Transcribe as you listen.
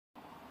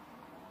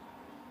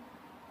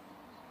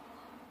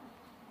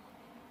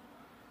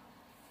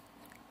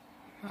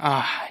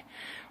Ah,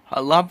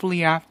 a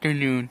lovely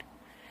afternoon.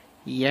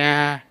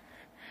 Yeah.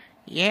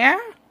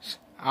 Yes,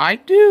 I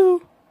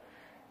do.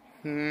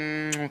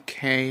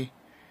 Okay.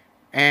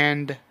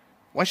 And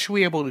what should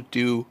we be able to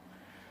do?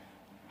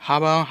 How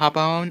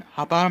about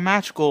a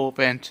magical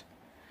event?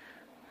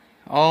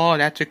 Oh,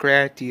 that's a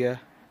great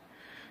idea.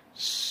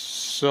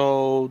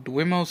 So the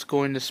windmill's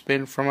going to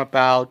spin from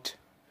about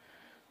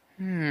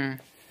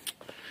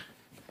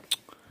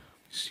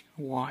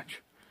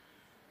watch.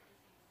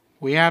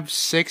 We have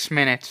 6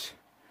 minutes.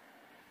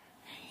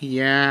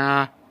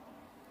 Yeah,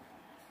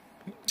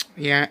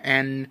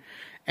 and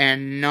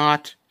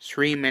not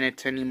 3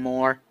 minutes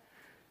anymore.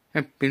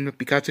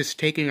 Because it's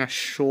taking a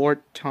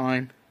short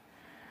time.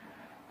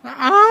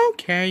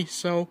 Okay,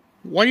 so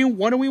what do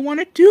we want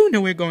to do?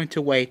 No, we're going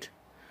to wait.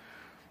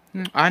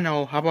 I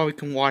know. How about we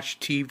can watch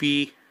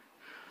TV?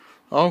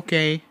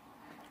 Okay.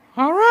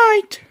 All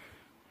right.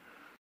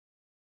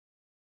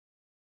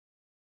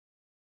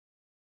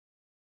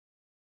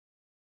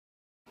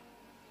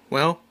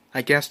 Well,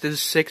 I guess this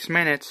is 6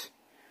 minutes.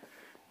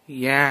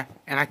 Yeah,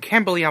 and I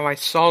can't believe how I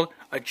saw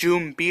a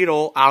June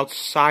beetle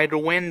outside the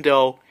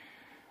window.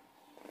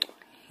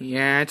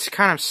 Yeah, it's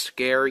kind of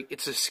scary.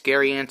 It's a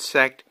scary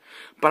insect.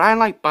 But I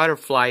like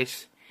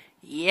butterflies.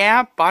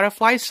 Yeah,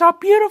 butterflies are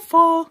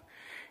beautiful.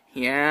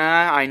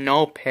 Yeah, I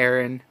know,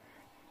 Perrin.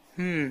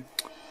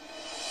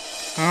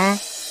 Huh?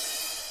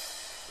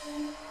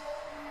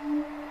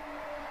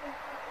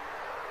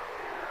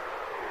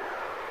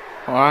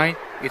 Alright,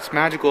 it's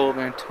magical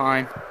event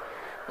time.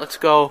 Let's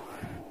go.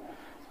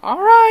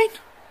 Alright.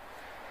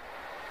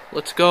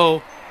 Let's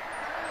go.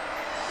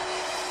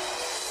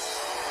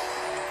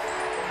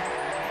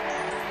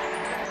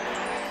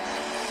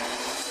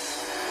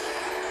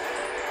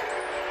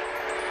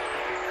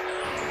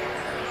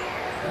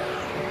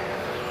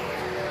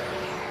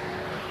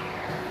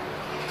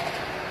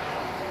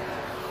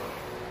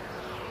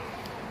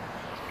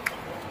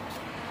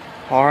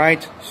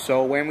 Alright,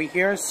 so when we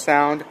hear a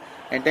sound,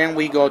 and then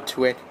we go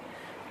to it.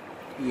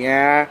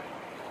 Yeah,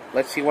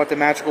 let's see what the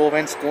magical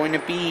event's going to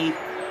be.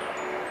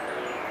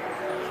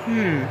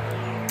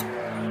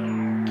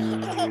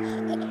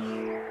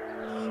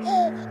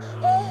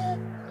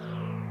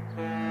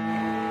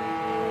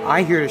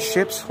 I hear the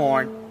ship's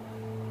horn.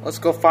 Let's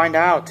go find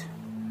out.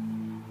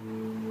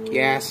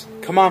 Yes,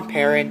 come on,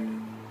 Perrin.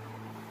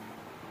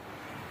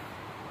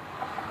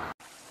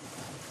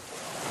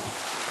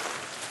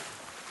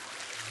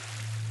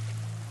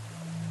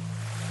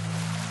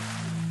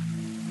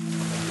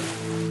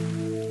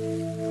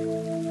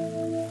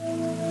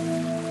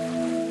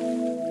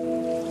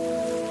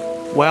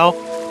 Well,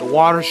 the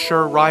water's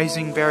sure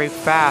rising very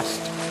fast.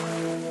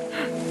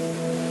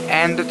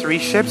 And the 3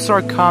 ships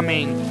are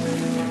coming.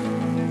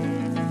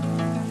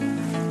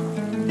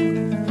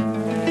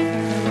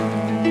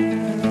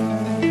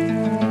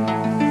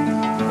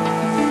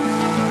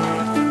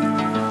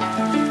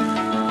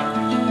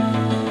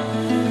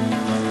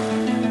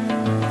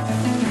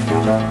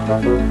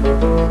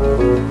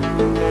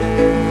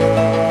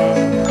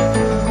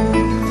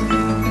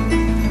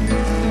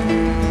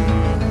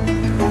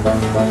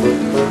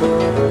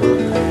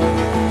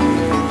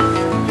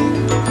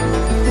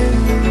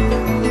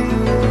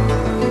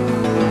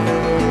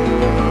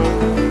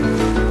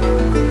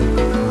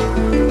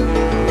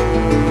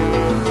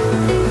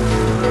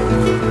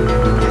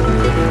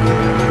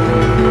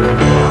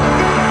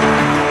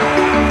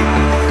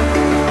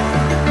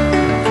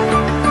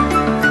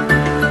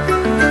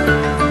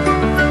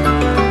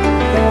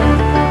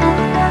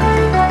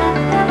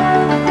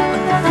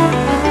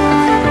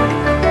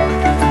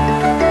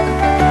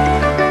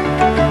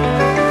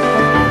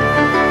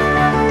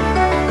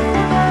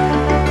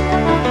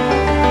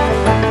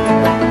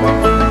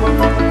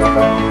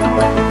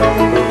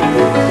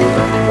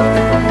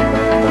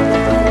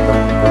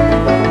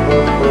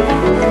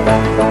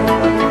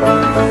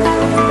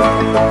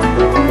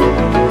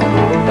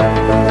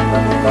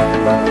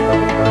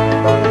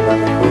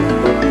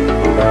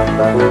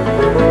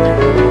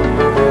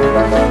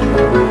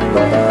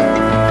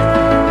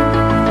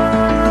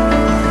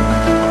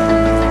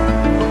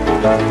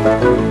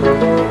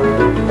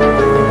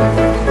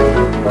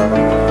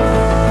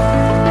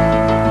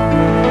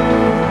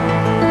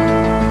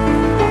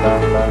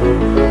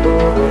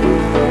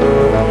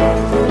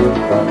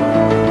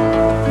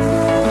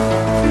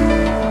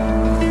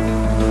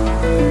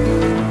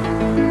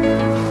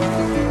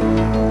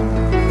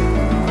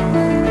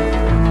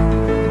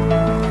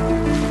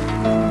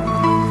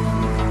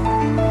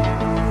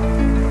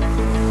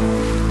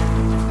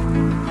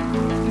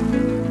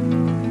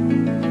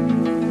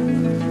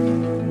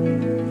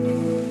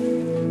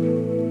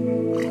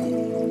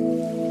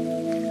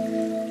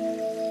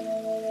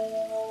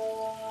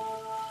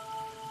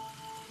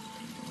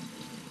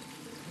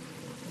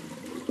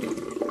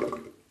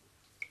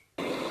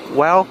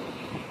 Well,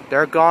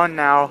 they're gone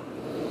now.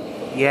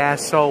 Yeah,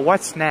 so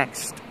what's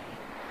next?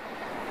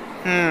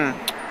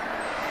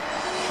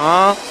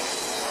 Huh?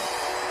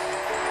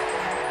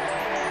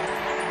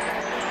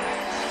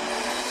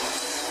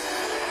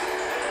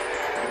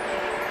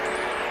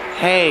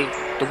 Hey,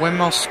 The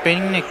windmill's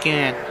spinning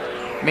again.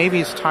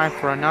 Maybe it's time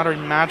for another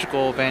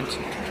magical event.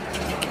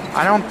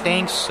 I don't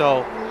think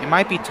so. It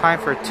might be time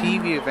for a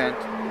TV event.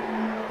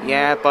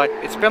 Yeah, but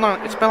it's been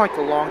like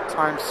a long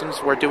time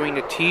since we're doing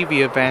the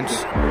TV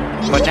events.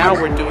 But now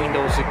we're doing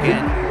those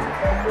again.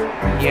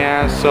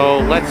 Yeah, so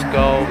let's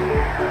go.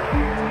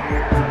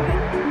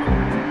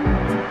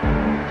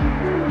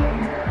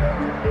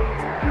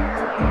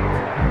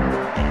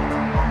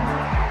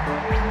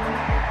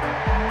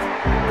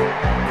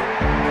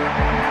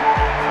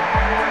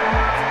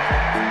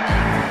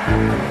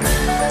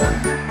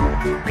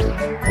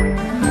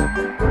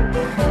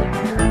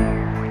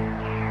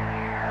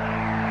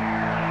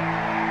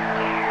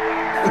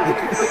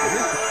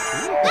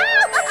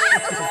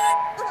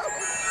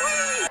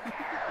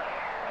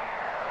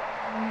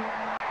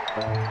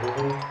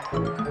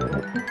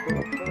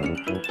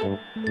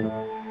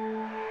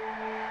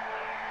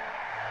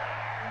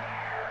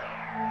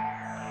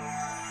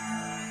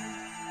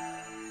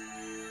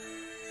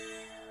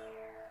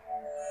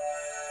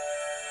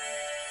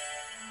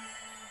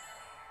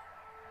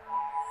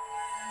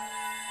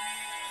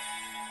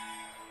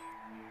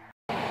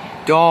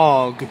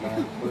 Dog.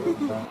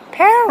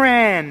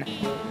 Perrin.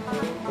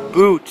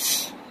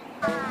 Boots.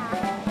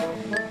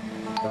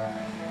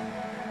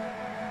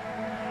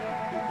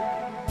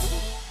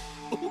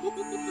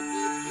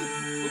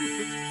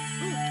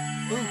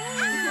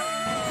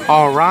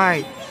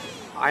 Alright,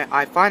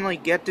 I finally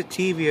get the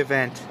TV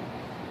event.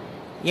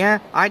 Yeah,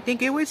 I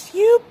think it was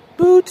you,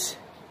 Boots.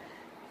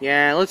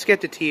 Yeah, let's get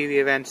the TV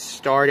event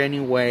started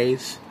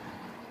anyways.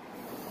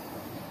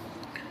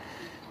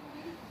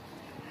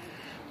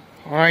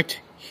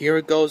 Alright, here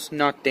it goes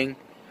nothing.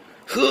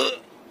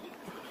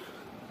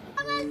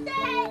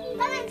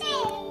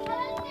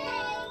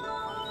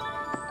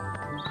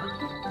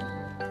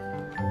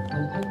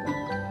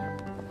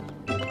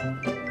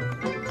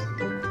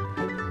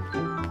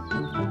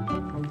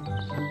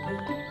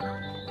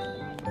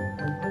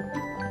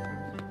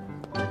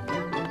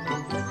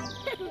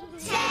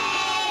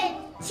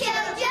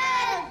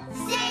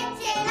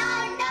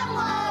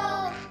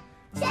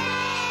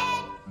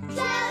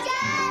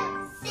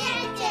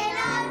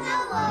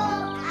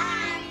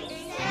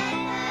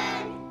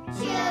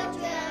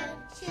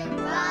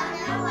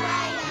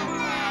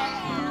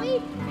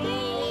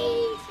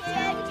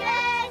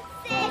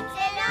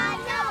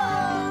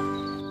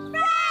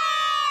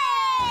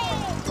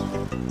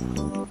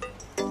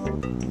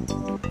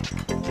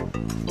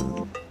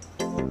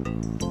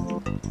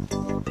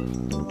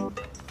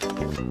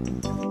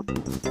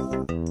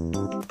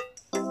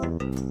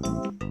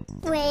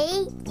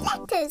 Three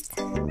letters.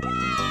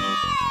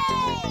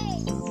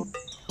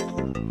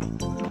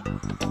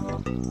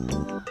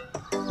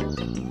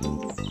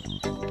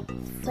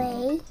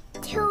 Three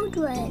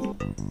children.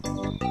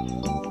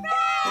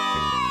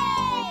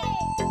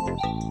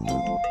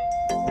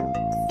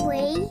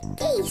 Three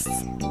geese.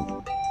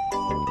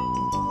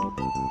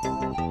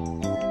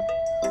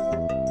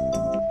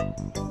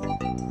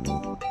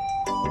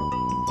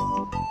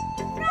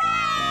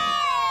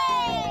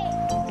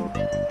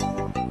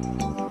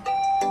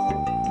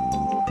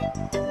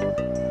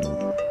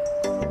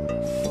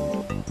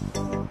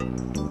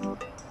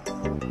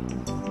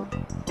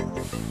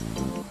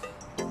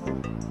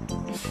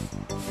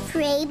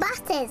 Three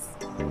buses.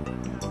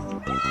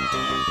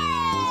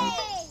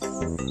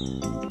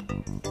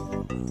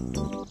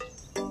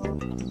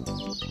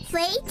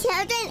 Three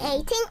children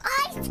eating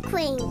ice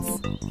creams.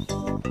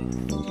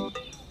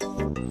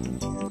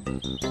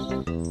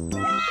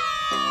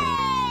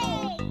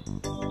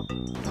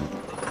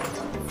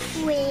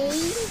 Three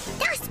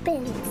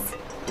dustbins.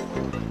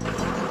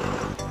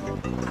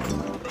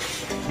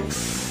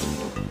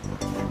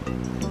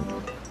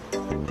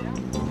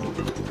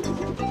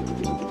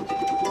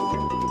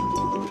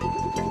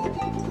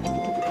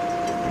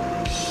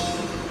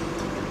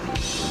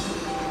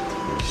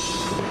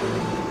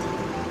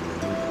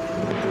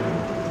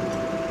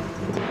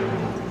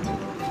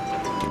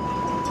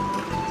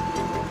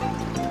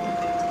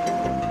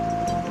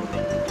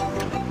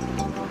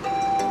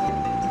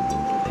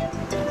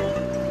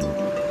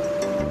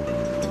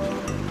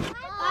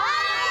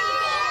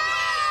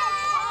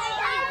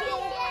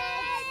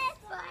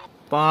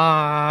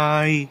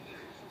 Bye.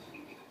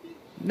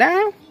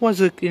 That was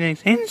an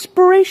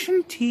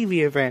inspiration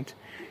TV event.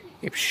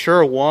 It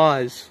sure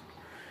was.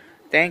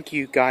 Thank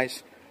you,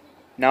 guys.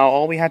 Now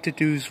all we have to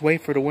do is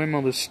wait for the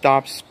windmill to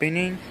stop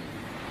spinning.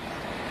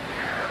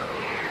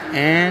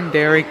 And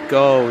there it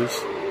goes.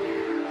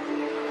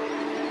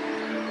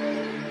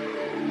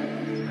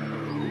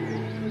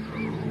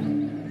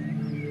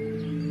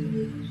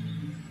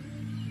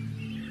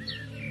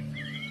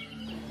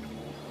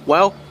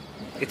 Well,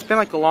 it's been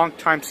like a long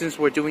time since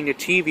we're doing the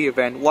TV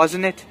event,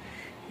 wasn't it?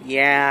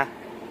 Yeah.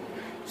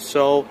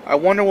 So, I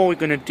wonder what we're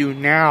gonna do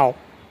now.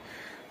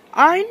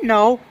 I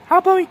know. How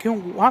about we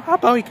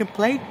can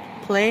play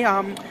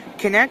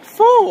Connect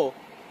 4?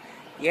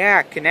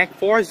 Yeah, Connect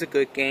 4 is a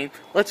good game.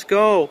 Let's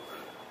go.